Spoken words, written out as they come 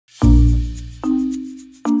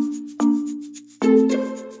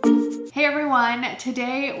Hey everyone,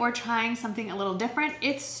 today we're trying something a little different.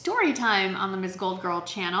 It's story time on the Ms. Gold Girl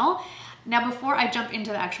channel. Now before I jump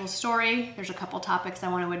into the actual story, there's a couple topics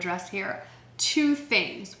I want to address here. Two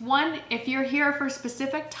things. One, if you're here for a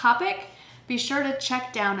specific topic, be sure to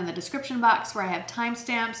check down in the description box where I have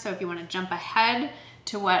timestamps, so if you want to jump ahead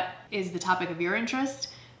to what is the topic of your interest,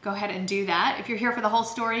 go ahead and do that. If you're here for the whole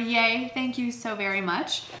story, yay, thank you so very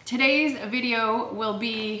much. Today's video will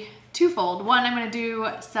be twofold. One, I'm going to do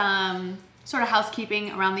some sort of housekeeping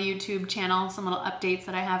around the YouTube channel, some little updates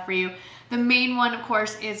that I have for you. The main one, of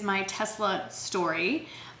course, is my Tesla story.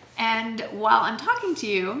 And while I'm talking to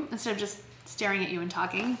you, instead of just staring at you and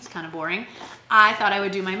talking, it's kind of boring, I thought I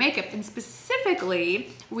would do my makeup. And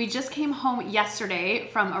specifically, we just came home yesterday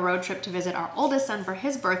from a road trip to visit our oldest son for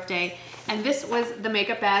his birthday. And this was the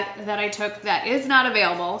makeup bag that I took that is not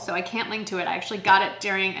available, so I can't link to it. I actually got it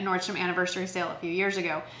during a Nordstrom anniversary sale a few years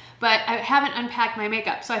ago. But I haven't unpacked my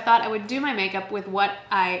makeup, so I thought I would do my makeup with what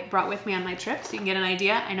I brought with me on my trip so you can get an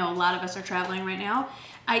idea. I know a lot of us are traveling right now.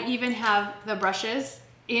 I even have the brushes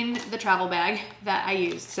in the travel bag that I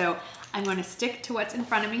used. So I'm going to stick to what's in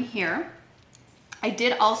front of me here. I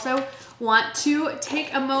did also want to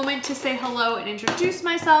take a moment to say hello and introduce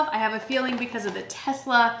myself. I have a feeling because of the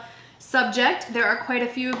Tesla subject, there are quite a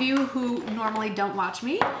few of you who normally don't watch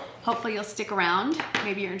me. Hopefully you'll stick around.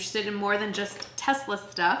 Maybe you're interested in more than just Tesla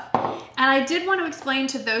stuff. And I did want to explain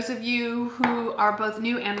to those of you who are both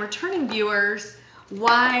new and returning viewers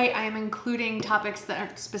why I am including topics that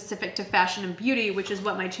are specific to fashion and beauty, which is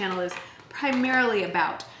what my channel is primarily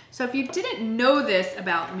about. So if you didn't know this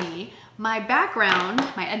about me, my background,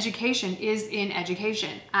 my education is in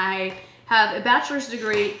education. I have a bachelor's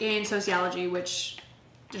degree in sociology, which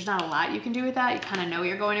there's not a lot you can do with that. You kind of know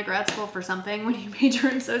you're going to grad school for something when you major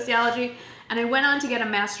in sociology. And I went on to get a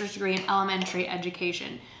master's degree in elementary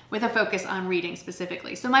education with a focus on reading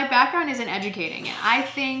specifically. So my background is in educating, and I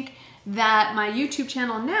think that my YouTube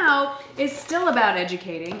channel now is still about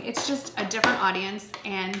educating. It's just a different audience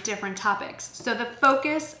and different topics. So the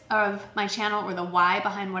focus of my channel, or the why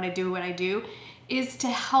behind what I do, is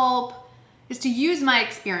to use my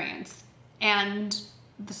experience and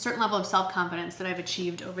the certain level of self-confidence that I've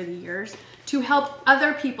achieved over the years to help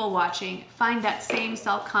other people watching find that same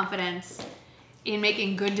self-confidence in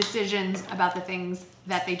making good decisions about the things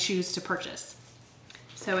that they choose to purchase.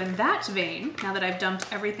 So in that vein, now that I've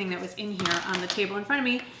dumped everything that was in here on the table in front of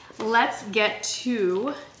me, let's get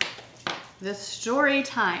to the story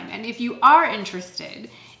time. And if you are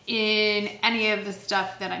interested in any of the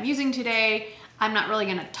stuff that I'm using today, I'm not really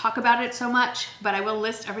gonna talk about it so much, but I will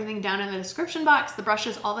list everything down in the description box, the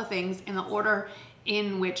brushes, all the things in the order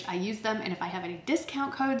in which I use them. And if I have any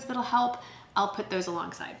discount codes that'll help, I'll put those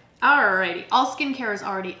alongside. Alrighty, all skincare is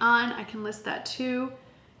already on. I can list that too.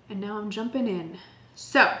 And now I'm jumping in.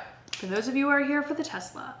 So, for those of you who are here for the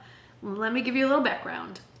Tesla, let me give you a little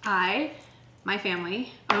background. My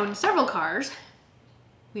family, own several cars.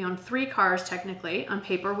 We own 3 cars technically. On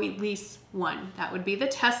paper, we lease one. That would be the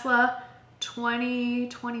Tesla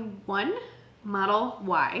 2021 Model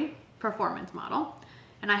Y performance model.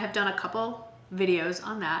 And I have done a couple videos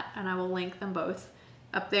on that, and I will link them both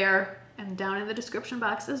up there and down in the description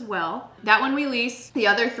box as well. That one we lease. The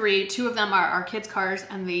other 3, 2 of them are our kids' cars,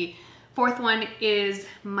 and the 4th one is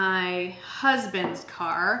my husband's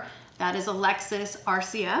car. That is a Lexus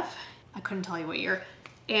RCF. I couldn't tell you what year.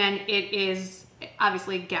 And it is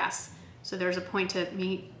obviously gas. So there's a point to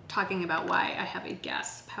me talking about why I have a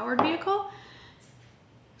gas-powered vehicle.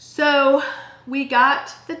 So we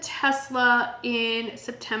got the Tesla in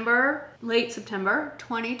September, late September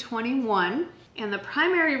 2021. And the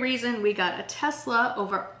primary reason we got a Tesla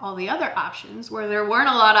over all the other options, where there weren't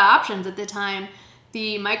a lot of options at the time,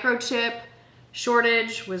 the microchip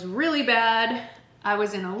shortage was really bad. I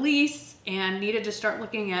was in a lease and needed to start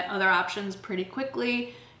looking at other options pretty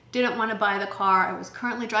quickly. Didn't want to buy the car I was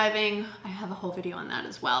currently driving. I have a whole video on that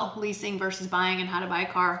as well. Leasing versus buying and how to buy a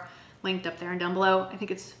car, linked up there and down below. I think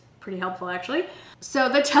it's pretty helpful actually. So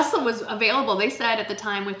the Tesla was available, they said at the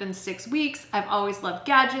time, within 6 weeks. I've always loved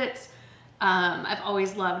gadgets. I've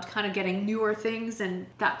always loved kind of getting newer things and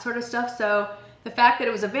that sort of stuff. So the fact that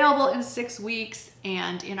it was available in 6 weeks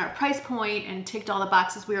and in our price point and ticked all the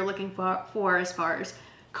boxes we were looking for as far as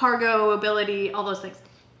cargo, ability, all those things,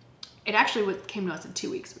 it actually came to us in 2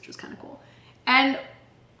 weeks, which was kind of cool. And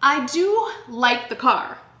I do like the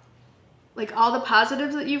car. Like, all the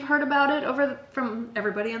positives that you've heard about it from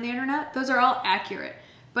everybody on the internet, those are all accurate.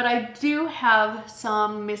 But I do have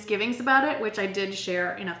some misgivings about it, which I did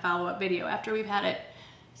share in a follow-up video after we've had it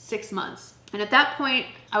 6 months. And at that point,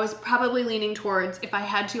 I was probably leaning towards, if I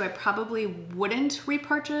had to, I probably wouldn't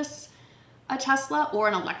repurchase a Tesla or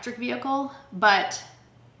an electric vehicle, but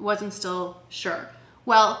wasn't still sure.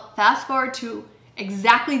 Well, fast forward to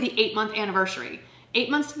exactly the 8-month anniversary. 8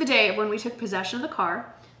 months to the day of when we took possession of the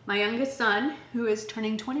car. My youngest son, who is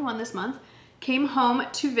turning 21 this month, came home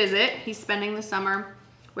to visit. He's spending the summer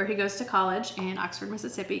where he goes to college in Oxford,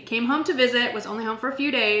 Mississippi. Came home to visit, was only home for a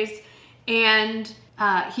few days, and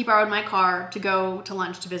he borrowed my car to go to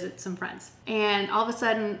lunch to visit some friends. And all of a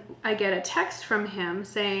sudden, I get a text from him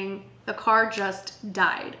saying the car just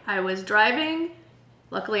died. I was driving,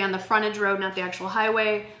 luckily on the frontage road, not the actual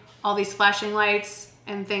highway, all these flashing lights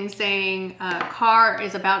and things saying car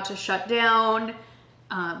is about to shut down,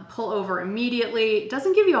 pull over immediately. It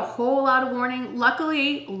doesn't give you a whole lot of warning.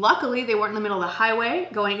 Luckily, they weren't in the middle of the highway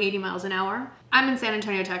going 80 miles an hour. I'm in San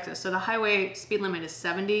Antonio, Texas, so the highway speed limit is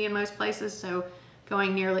 70 in most places, so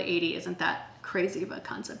going nearly 80 isn't that crazy of a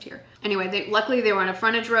concept here. Anyway, luckily they were on a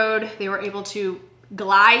frontage road. They were able to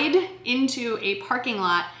glide into a parking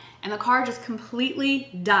lot, and the car just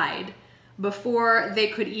completely died before they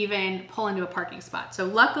could even pull into a parking spot. So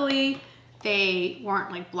luckily they weren't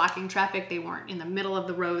like blocking traffic. They weren't in the middle of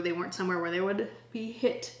the road. They weren't somewhere where they would be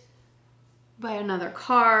hit by another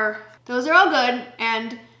car. Those are all good,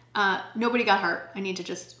 and nobody got hurt. I need to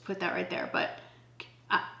just put that right there. But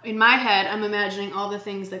in my head, I'm imagining all the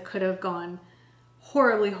things that could have gone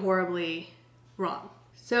horribly, horribly wrong.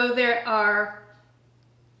 So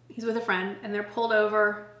he's with a friend, and they're pulled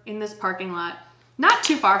over in this parking lot, not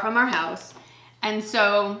too far from our house. And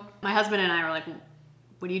so my husband and I were like,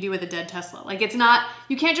 what do you do with a dead Tesla? Like, it's not,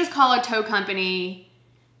 you can't just call a tow company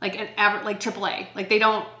like AAA. Like, they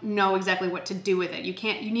don't know exactly what to do with it. You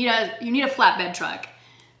need a flatbed truck.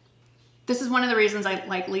 This is one of the reasons I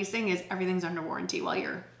like leasing, is everything's under warranty while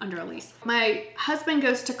you're under a lease. My husband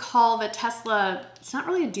goes to call the Tesla. It's not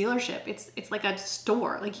really a dealership. It's like a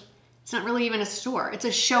store. Like, it's not really even a store. It's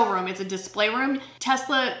a showroom. It's a display room.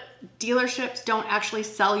 Tesla dealerships don't actually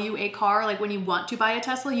sell you a car. Like, when you want to buy a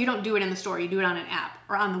Tesla, you don't do it in the store. You do it on an app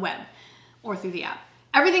or on the web or through the app.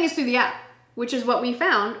 Everything is through the app, which is what we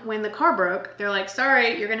found when the car broke. They're like,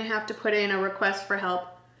 sorry, you're gonna have to put in a request for help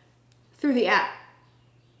through the app.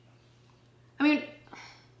 I mean,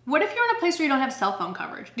 what if you're in a place where you don't have cell phone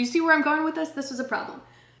coverage? Do you see where I'm going with this? This was a problem.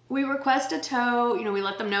 We request a tow, we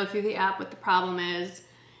let them know through the app what the problem is.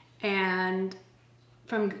 And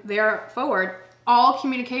from there forward, all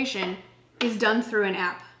communication is done through an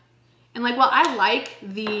app. And like, while I like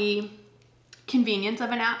the convenience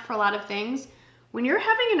of an app for a lot of things, when you're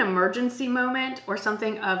having an emergency moment or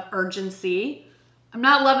something of urgency, I'm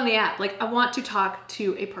not loving the app. Like, I want to talk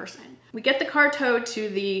to a person. We get the car towed to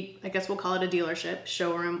the, I guess we'll call it a dealership,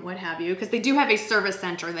 showroom, what have you, because they do have a service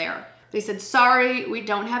center there. They said, sorry, we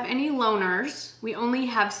don't have any loaners. We only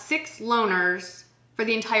have 6 loaners for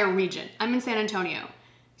the entire region. I'm in San Antonio.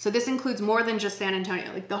 So this includes more than just San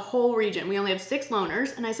Antonio, like the whole region. We only have 6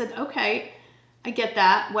 loaners. And I said, okay, I get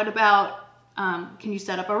that. What about, can you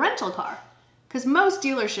set up a rental car? Because most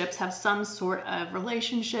dealerships have some sort of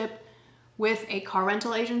relationship with a car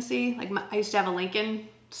rental agency. Like, I used to have a Lincoln,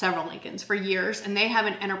 several Lincolns for years, and they have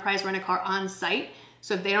an enterprise rent-a-car on site.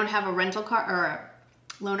 So if they don't have a rental car or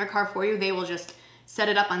a loaner car for you, they will just set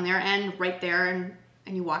it up on their end right there,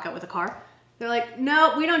 and you walk out with a car. They're like,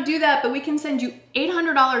 no, we don't do that, but we can send you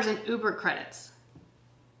 $800 in Uber credits.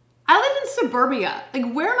 I live in suburbia.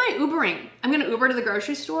 Like, where am I Ubering? I'm gonna Uber to the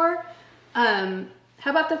grocery store. How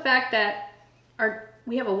about the fact that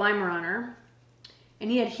we have a Weimaraner, and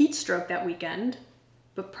he had heat stroke that weekend,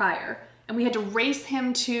 but prior, and we had to race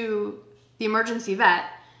him to the emergency vet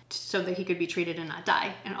so that he could be treated and not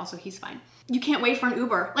die, and also he's fine. You can't wait for an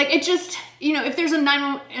Uber. Like, it just, if there's an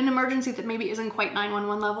emergency that maybe isn't quite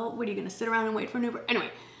 911 level, what are you gonna sit around and wait for an Uber? Anyway,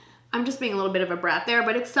 I'm just being a little bit of a brat there,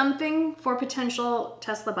 but it's something for potential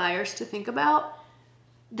Tesla buyers to think about,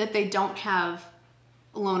 that they don't have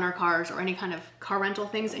loaner cars or any kind of car rental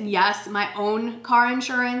things. And yes, my own car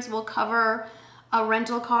insurance will cover a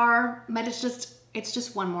rental car, but it's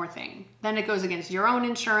just one more thing. Then it goes against your own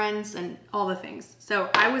insurance and all the things. So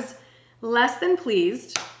I was less than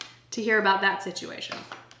pleased to hear about that situation.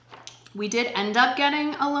 We did end up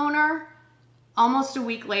getting a loaner almost a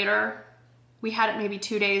week later. We had it maybe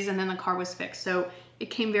 2 days, and then the car was fixed. So it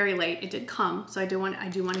came very late. It did come. So I do want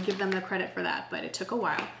to give them the credit for that, but it took a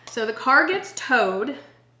while. So the car gets towed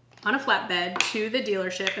on a flatbed to the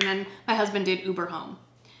dealership, and then my husband did Uber home.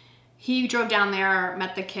 He drove down there,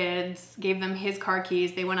 met the kids, gave them his car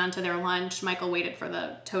keys. They went on to their lunch. Michael waited for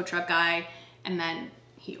the tow truck guy, and then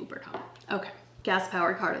he Ubered home. Okay,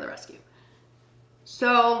 gas-powered car to the rescue.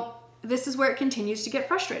 So this is where it continues to get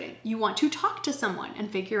frustrating. You want to talk to someone and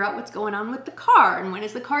figure out what's going on with the car, and when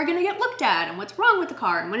is the car gonna get looked at, and what's wrong with the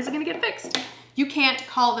car, and when is it gonna get fixed. You can't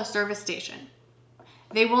call the service station.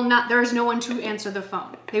 They will not, there is no one to answer the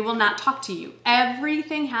phone. They will not talk to you.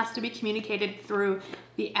 Everything has to be communicated through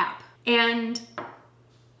the app. And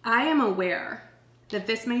I am aware that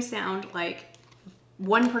this may sound like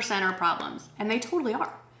 1% are problems, and they totally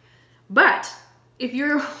are. But if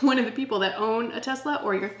you're one of the people that own a Tesla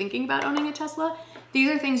or you're thinking about owning a Tesla, these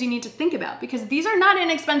are things you need to think about because these are not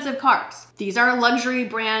inexpensive cars. These are luxury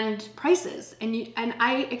brand prices, and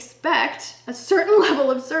I expect a certain level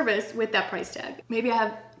of service with that price tag. Maybe I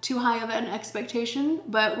have too high of an expectation,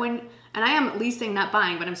 but and I am leasing, not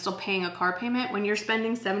buying, but I'm still paying a car payment. When you're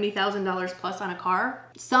spending $70,000 plus on a car,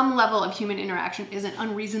 some level of human interaction isn't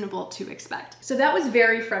unreasonable to expect. So that was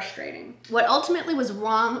very frustrating. What ultimately was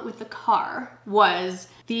wrong with the car was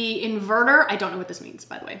the inverter. I don't know what this means,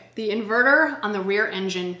 by the way. The inverter on the rear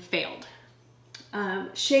engine failed.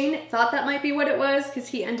 Shane thought that might be what it was because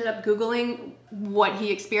he ended up Googling what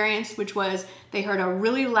he experienced, which was they heard a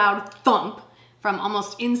really loud thump from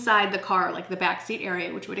almost inside the car, like the back seat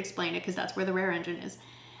area, which would explain it because that's where the rear engine is.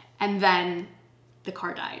 And then the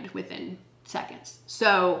car died within seconds.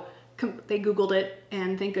 So they Googled it,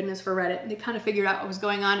 and thank goodness for Reddit. They kind of figured out what was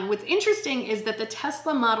going on. And what's interesting is that the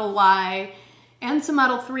Tesla Model Y and some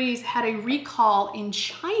Model 3s had a recall in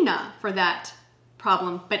China for that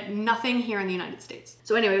problem, but nothing here in the United States.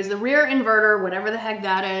 So anyway, it was the rear inverter, whatever the heck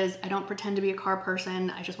that is. I don't pretend to be a car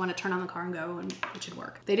person. I just want to turn on the car and go, and it should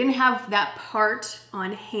work. They didn't have that part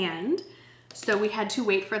on hand, so we had to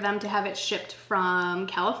wait for them to have it shipped from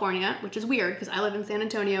California, which is weird because I live in San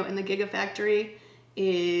Antonio and the Gigafactory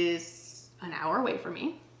is an hour away from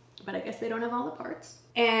me, but I guess they don't have all the parts.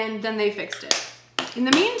 And then they fixed it. In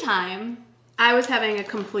the meantime, I was having a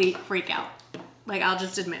complete freak out. Like, I'll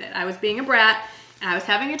just admit it. I was being a brat. And I was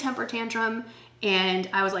having a temper tantrum, and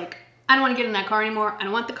I was like, I don't want to get in that car anymore. I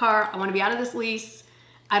don't want the car. I want to be out of this lease.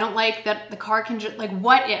 I don't like that the car can just, like,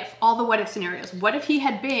 what if? All the what if scenarios. What if he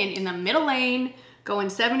had been in the middle lane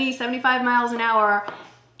going 70, 75 miles an hour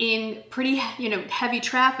in pretty, heavy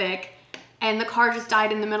traffic, and the car just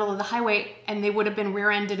died in the middle of the highway, and they would have been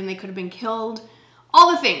rear-ended and they could have been killed.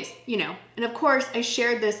 All the things, And of course, I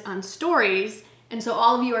shared this on stories, and so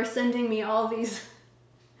all of you are sending me all these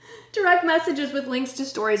direct messages with links to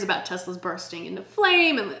stories about Teslas bursting into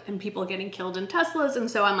flame and people getting killed in Teslas. And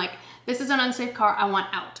so I'm like, this is an unsafe car. I want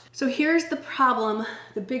out. So here's the problem,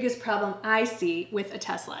 the biggest problem I see with a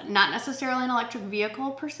Tesla. Not necessarily an electric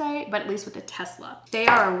vehicle per se, but at least with a Tesla. They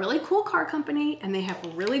are a really cool car company and they have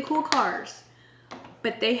really cool cars,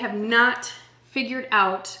 but they have not figured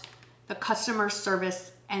out the customer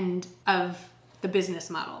service end of the business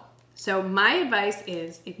model. So my advice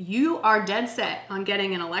is, if you are dead set on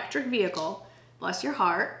getting an electric vehicle, bless your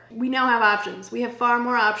heart, we now have options. We have far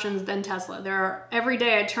more options than Tesla. Every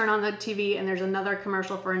day I turn on the TV and there's another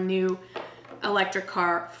commercial for a new electric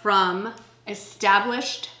car from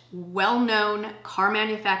established, well-known car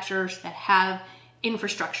manufacturers that have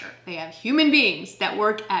infrastructure. They have human beings that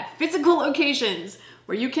work at physical locations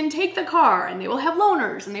where you can take the car, and they will have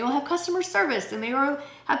loaners, and they will have customer service, and they will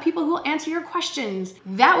have people who will answer your questions.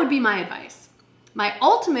 That would be my advice. My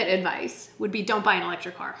ultimate advice would be, don't buy an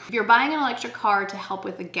electric car. If you're buying an electric car to help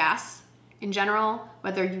with the gas in general,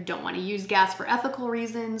 whether you don't want to use gas for ethical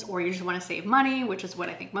reasons or you just want to save money, which is what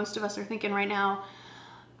I think most of us are thinking right now,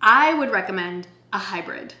 I would recommend a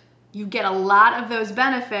hybrid. You get a lot of those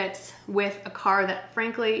benefits with a car that,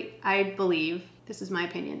 frankly, I believe, this is my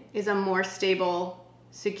opinion, is a more stable,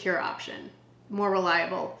 secure option, more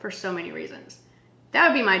reliable for so many reasons. That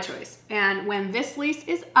would be my choice. And when this lease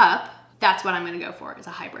is up, that's what I'm gonna go for, is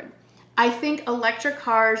a hybrid. I think electric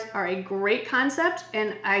cars are a great concept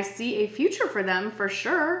and I see a future for them for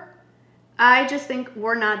sure. I just think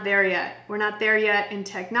we're not there yet. We're not there yet in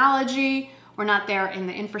technology. We're not there in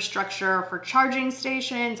the infrastructure for charging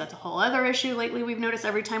stations. That's a whole other issue. Lately, we've noticed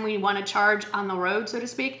every time we want to charge on the road, so to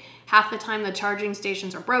speak, half the time the charging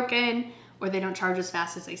stations are broken or they don't charge as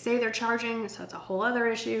fast as they say they're charging. So it's a whole other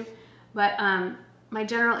issue. But my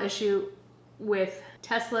general issue with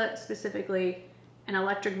Tesla specifically and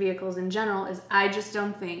electric vehicles in general is I just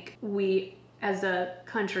don't think we as a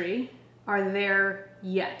country are there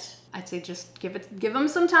yet. I'd say just give them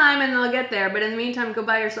some time and they'll get there. But in the meantime, go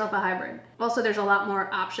buy yourself a hybrid. Also, there's a lot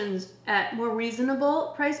more options at more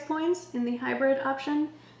reasonable price points in the hybrid option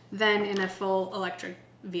than in a full electric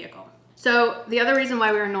vehicle. So the other reason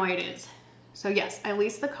why we're annoyed is, so yes, I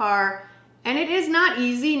leased the car and it is not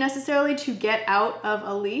easy necessarily to get out of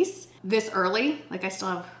a lease this early. Like I still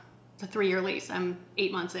have It's a 3-year lease. I'm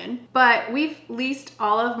 8 months in. But we've leased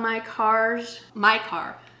all of my car,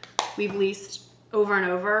 we've leased over and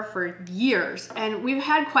over for years. And we've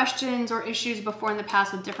had questions or issues before in the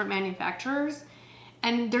past with different manufacturers.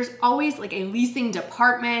 And there's always like a leasing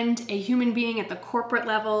department, a human being at the corporate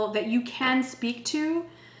level that you can speak to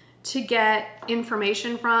get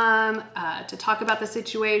information from, to talk about the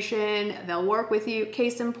situation. They'll work with you.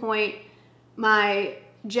 Case in point, my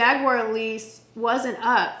Jaguar lease wasn't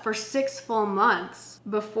up for 6 full months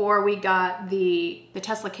before we got the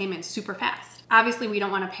Tesla came in super fast. Obviously, we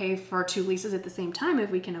don't want to pay for 2 leases at the same time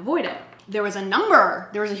if we can avoid it. There was a number,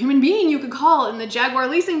 there was a human being you could call in the Jaguar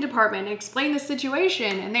leasing department and explain the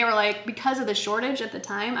situation. And they were like, because of the shortage at the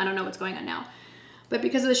time, I don't know what's going on now, but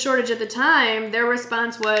because of the shortage at the time, their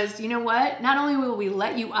response was, you know what? Not only will we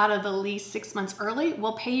let you out of the lease 6 months early,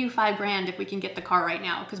 we'll pay you $5 grand if we can get the car right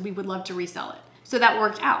now because we would love to resell it. So that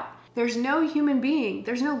worked out. There's no human being,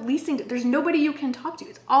 there's no leasing, there's nobody you can talk to.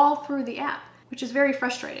 It's all through the app, which is very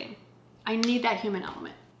frustrating. I need that human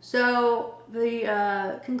element. So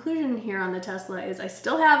the conclusion here on the Tesla is I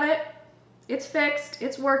still have it. It's fixed.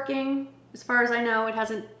 It's working. As far as I know, it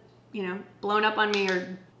hasn't, you know, blown up on me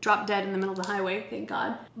or dropped dead in the middle of the highway, thank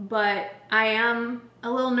God. But I am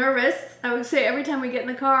a little nervous. I would say every time we get in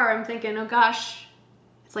the car, I'm thinking, oh gosh,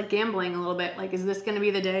 it's like gambling a little bit. Like, is this gonna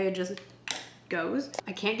be the day it just goes?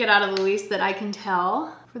 I can't get out of the lease that I can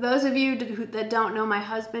tell. For those of you that don't know, my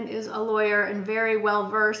husband is a lawyer and very well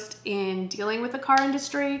versed in dealing with the car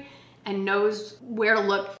industry and knows where to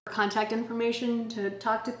look for contact information to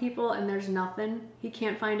talk to people, and there's nothing. He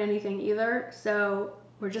can't find anything either. So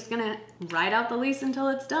we're just gonna ride out the lease until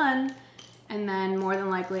it's done. And then more than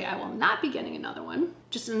likely I will not be getting another one.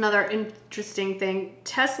 Just another interesting thing,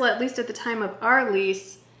 Tesla, at least at the time of our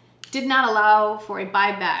lease, did not allow for a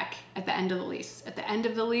buyback at the end of the lease. At the end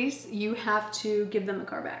of the lease, you have to give them the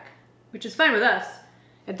car back, which is fine with us.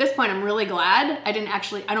 At this point, I'm really glad I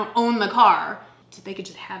don't own the car, so they could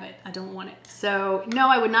just have it. I don't want it. So no,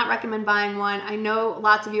 I would not recommend buying one. I know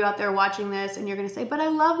lots of you out there watching this and you're gonna say, but I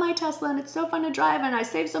love my Tesla and it's so fun to drive and I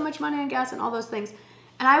save so much money on gas and all those things.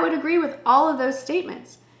 And I would agree with all of those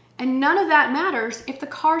statements. And none of that matters if the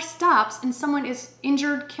car stops and someone is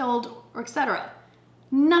injured, killed, or etc.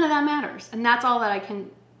 None of that matters. And that's all that I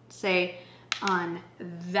can say on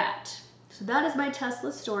that. So that is my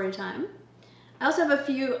Tesla story time. I also have a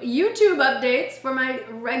few YouTube updates for my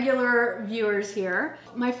regular viewers here.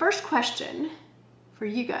 My first question for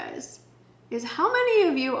you guys is how many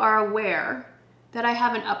of you are aware that I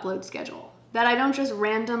have an upload schedule? That I don't just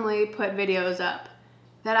randomly put videos up.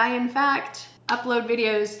 That I in fact upload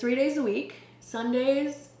videos 3 days a week,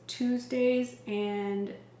 Sundays, Tuesdays,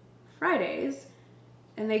 and Fridays.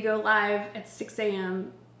 And they go live at 6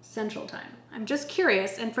 a.m. Central Time. I'm just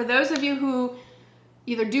curious, and for those of you who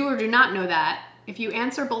either do or do not know that, if you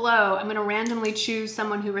answer below, I'm gonna randomly choose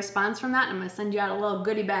someone who responds from that. I'm gonna send you out a little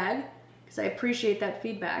goodie bag because I appreciate that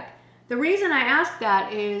feedback. The reason I ask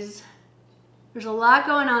that is there's a lot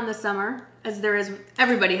going on this summer, as there is,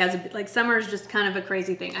 everybody has, like summer is just kind of a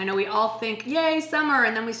crazy thing. I know we all think, yay, summer,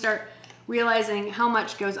 and then we start realizing how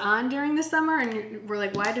much goes on during the summer and we're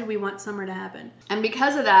like, why did we want summer to happen? And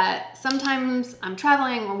because of that, sometimes I'm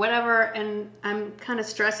traveling or whatever and I'm kind of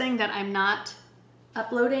stressing that I'm not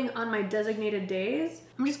uploading on my designated days.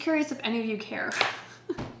 I'm just curious if any of you care.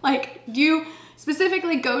 Like, do you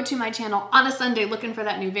specifically go to my channel on a Sunday looking for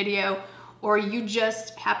that new video, or you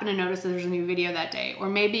just happen to notice that there's a new video that day? Or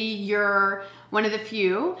maybe you're one of the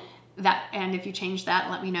few that, and if you change that,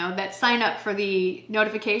 let me know, that sign up for the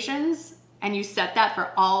notifications and you set that for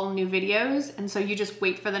all new videos. And so you just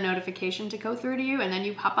wait for the notification to go through to you and then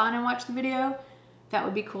you hop on and watch the video. That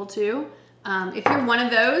would be cool too. If you're one of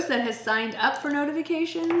those that has signed up for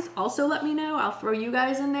notifications, also let me know. I'll throw you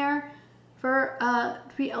guys in there for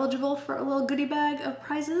to be eligible for a little goodie bag of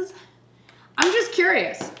prizes. I'm just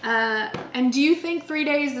curious. And do you think 3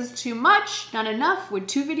 days is too much? Not enough? Would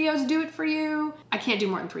 2 videos do it for you? I can't do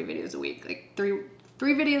more than 3 videos a week. Like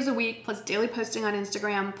three videos a week plus daily posting on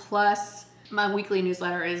Instagram plus my weekly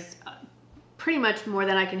newsletter is pretty much more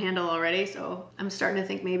than I can handle already. So I'm starting to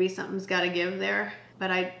think maybe something's got to give there.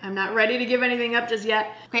 But I'm not ready to give anything up just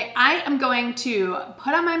yet. Okay, I am going to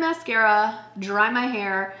put on my mascara, dry my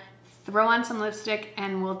hair, throw on some lipstick,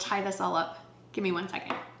 and we'll tie this all up. Give me 1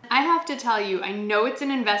 second. I have to tell you, I know it's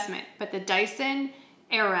an investment, but the Dyson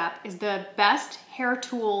Airwrap is the best hair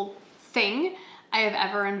tool thing I have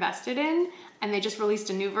ever invested in. And they just released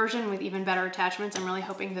a new version with even better attachments. I'm really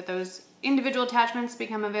hoping that those individual attachments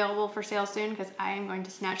become available for sale soon because I am going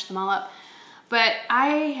to snatch them all up. But I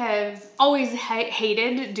have always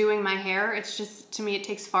hated doing my hair. It's just, to me, it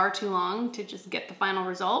takes far too long to just get the final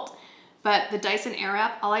result. but the Dyson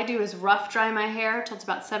Airwrap, all I do is rough dry my hair till it's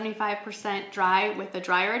about 75% dry with the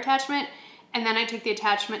dryer attachment. And then I take the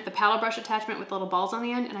attachment, the paddle brush attachment with little balls on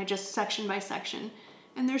the end, and I just section by section.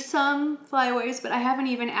 And there's some flyaways, but I haven't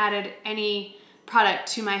even added any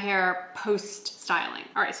product to my hair post styling.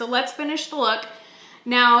 All right, so let's finish the look.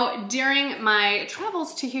 Now, during my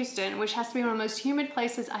travels to Houston, which has to be one of the most humid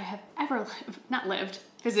places I have ever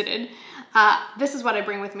visited, this is what I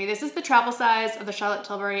bring with me. This is the travel size of the Charlotte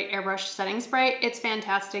Tilbury Airbrush Setting Spray. It's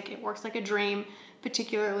fantastic. It works like a dream,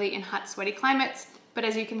 particularly in hot, sweaty climates. But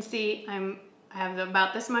as you can see, I have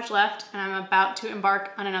about this much left, and I'm about to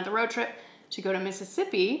embark on another road trip to go to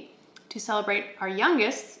Mississippi to celebrate our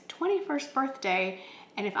youngest's 21st birthday.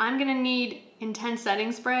 And if I'm gonna need intense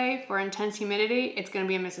setting spray for intense humidity, it's gonna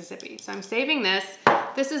be in Mississippi. So I'm saving this.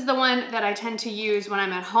 This is the one that I tend to use when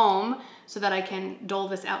I'm at home so that I can dole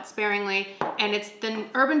this out sparingly. And it's the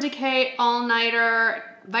Urban Decay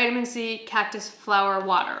All-Nighter Vitamin C Cactus Flower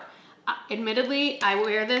Water. Admittedly, I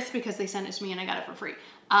wear this because they sent it to me and I got it for free.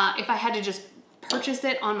 If I had to just purchase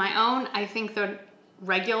it on my own, I think the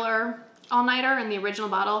regular All-Nighter in the original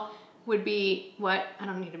bottle would be what, I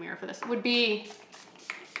don't need a mirror for this, would be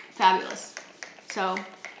fabulous. So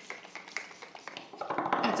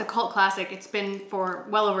it's a cult classic. It's been for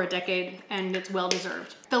well over a decade and it's well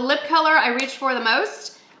deserved. The lip color I reached for the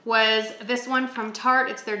most was this one from Tarte.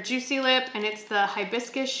 It's their Juicy Lip and it's the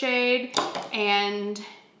hibiscus shade and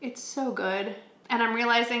it's so good. And I'm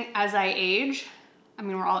realizing as I age, I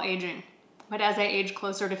mean, we're all aging, but as I age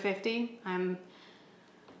closer to 50, I'm,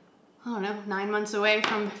 I don't know, 9 months away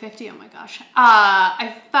from 50, oh my gosh.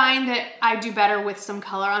 I find that I do better with some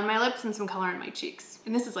color on my lips and some color on my cheeks.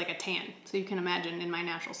 And this is like a tan, so you can imagine in my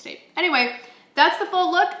natural state. Anyway, that's the full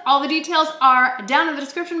look. All the details are down in the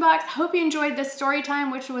description box. Hope you enjoyed this story time,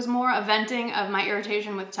 which was more a venting of my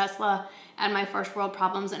irritation with Tesla and my first world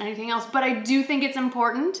problems than anything else. But I do think it's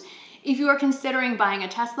important, if you are considering buying a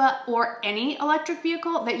Tesla or any electric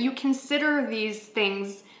vehicle, that you consider these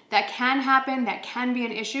things that can happen, that can be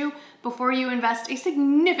an issue, before you invest a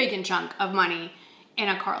significant chunk of money in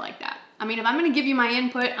a car like that. I mean, if I'm gonna give you my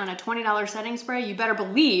input on a $20 setting spray, you better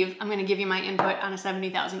believe I'm gonna give you my input on a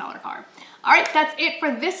 $70,000 car. All right, that's it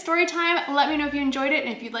for this story time. Let me know if you enjoyed it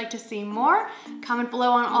and if you'd like to see more. Comment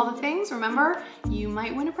below on all the things. Remember, you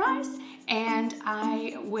might win a prize, and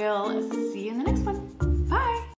I will see you in the next one.